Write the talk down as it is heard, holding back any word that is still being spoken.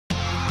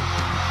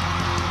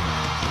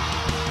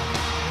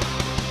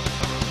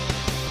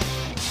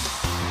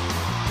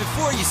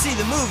before you see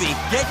the movie,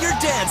 get your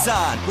dance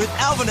on with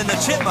Alvin and the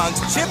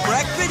Chipmunks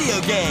Chipwrecked video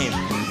game.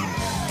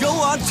 Go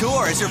on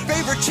tour as your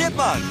favorite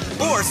chipmunk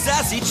or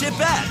sassy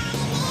chipette.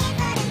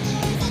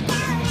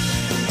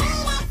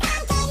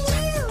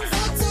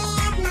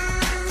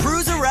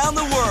 Cruise around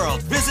the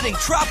world, visiting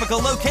tropical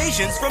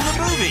locations from the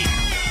movie.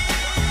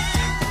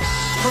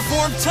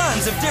 Perform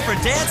tons of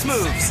different dance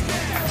moves.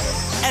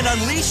 And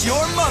unleash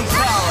your monk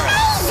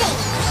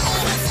power.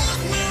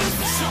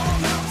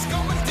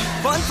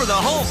 Fun for the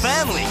whole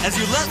family as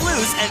you let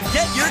loose and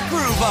get your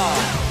groove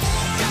on.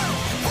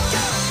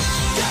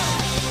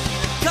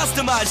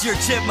 Customize your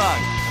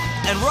chipmunk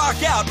and rock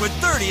out with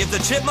 30 of the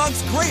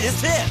Chipmunks'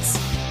 greatest hits.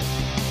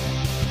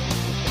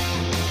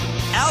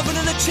 Alvin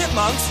and the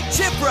Chipmunks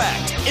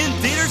Chipwrecked in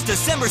theaters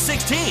December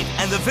 16th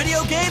and the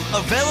video game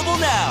available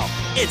now.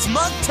 It's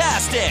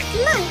Monktastic!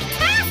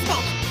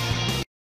 Monktastic!